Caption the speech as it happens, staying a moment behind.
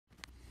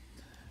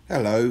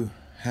Hello,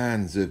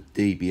 Hans of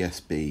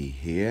DBSB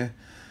here,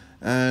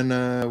 and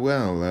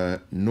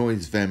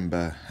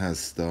Noisevember has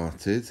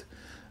started,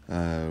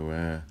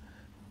 where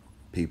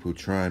people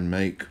try and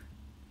make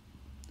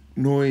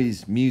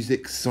noise,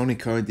 music,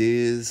 sonic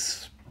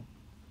ideas,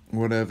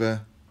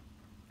 whatever,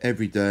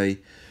 every day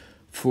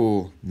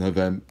for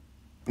November,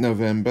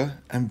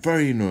 and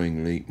very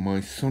annoyingly, my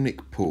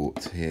sonic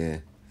port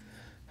here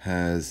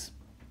has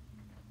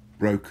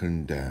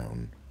broken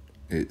down.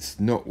 It's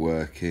not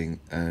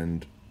working,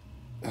 and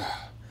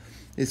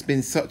it's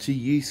been such a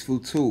useful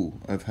tool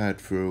I've had it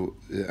for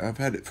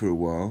a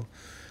while.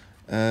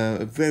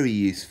 A very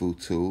useful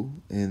tool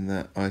in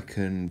that I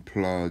can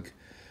plug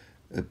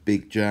a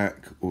big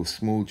jack or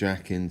small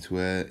jack into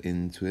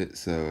it,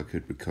 so I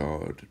could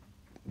record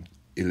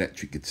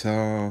electric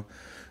guitar,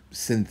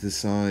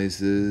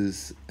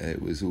 synthesizers.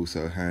 It was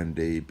also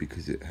handy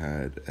because it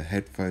had a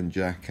headphone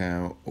jack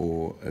out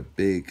or a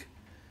big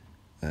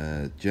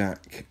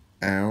jack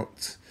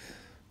out,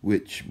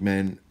 which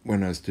meant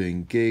when I was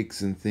doing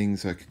gigs and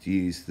things, I could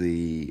use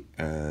the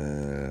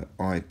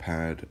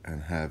iPad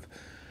and have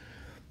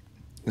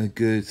a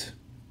good,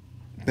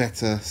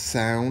 better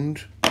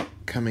sound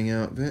coming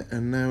out of it.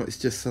 And now it's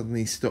just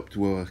suddenly stopped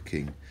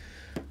working.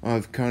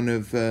 I've kind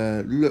of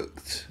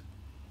looked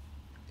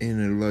in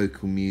a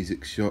local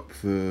music shop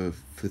for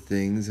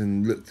things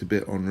and looked a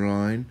bit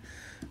online,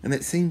 and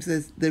it seems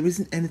there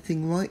isn't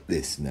anything like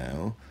this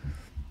now.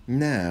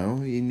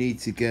 Now you need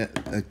to get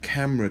a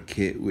camera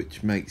kit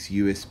which makes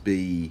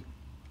USB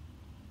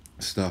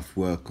stuff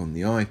work on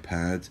the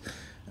iPad,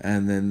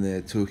 and then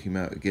they're talking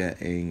about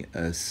getting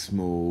a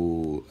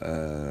small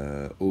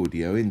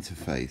audio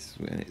interface,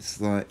 and it's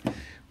like,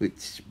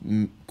 which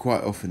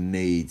quite often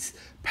needs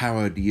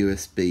powered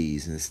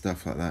USBs and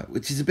stuff like that,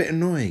 which is a bit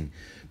annoying.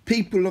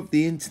 People of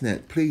the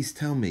internet, please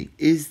tell me,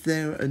 is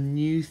there a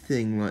new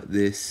thing like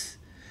this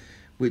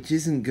which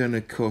isn't going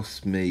to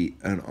cost me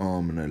an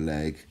arm and a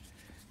leg,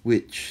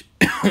 which,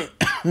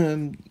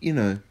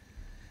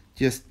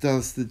 just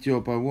does the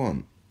job I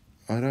want?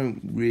 I don't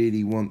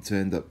really want to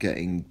end up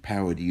getting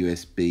powered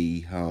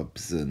USB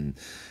hubs and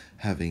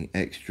having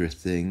extra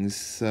things,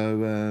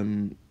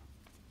 so,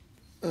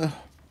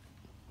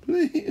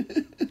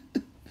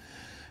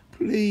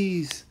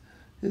 please,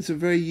 it's a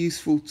very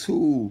useful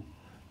tool,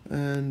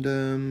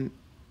 and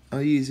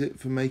I use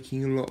it for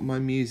making a lot of my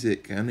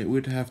music, and it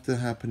would have to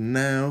happen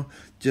now,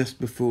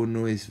 just before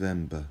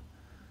Noisevember.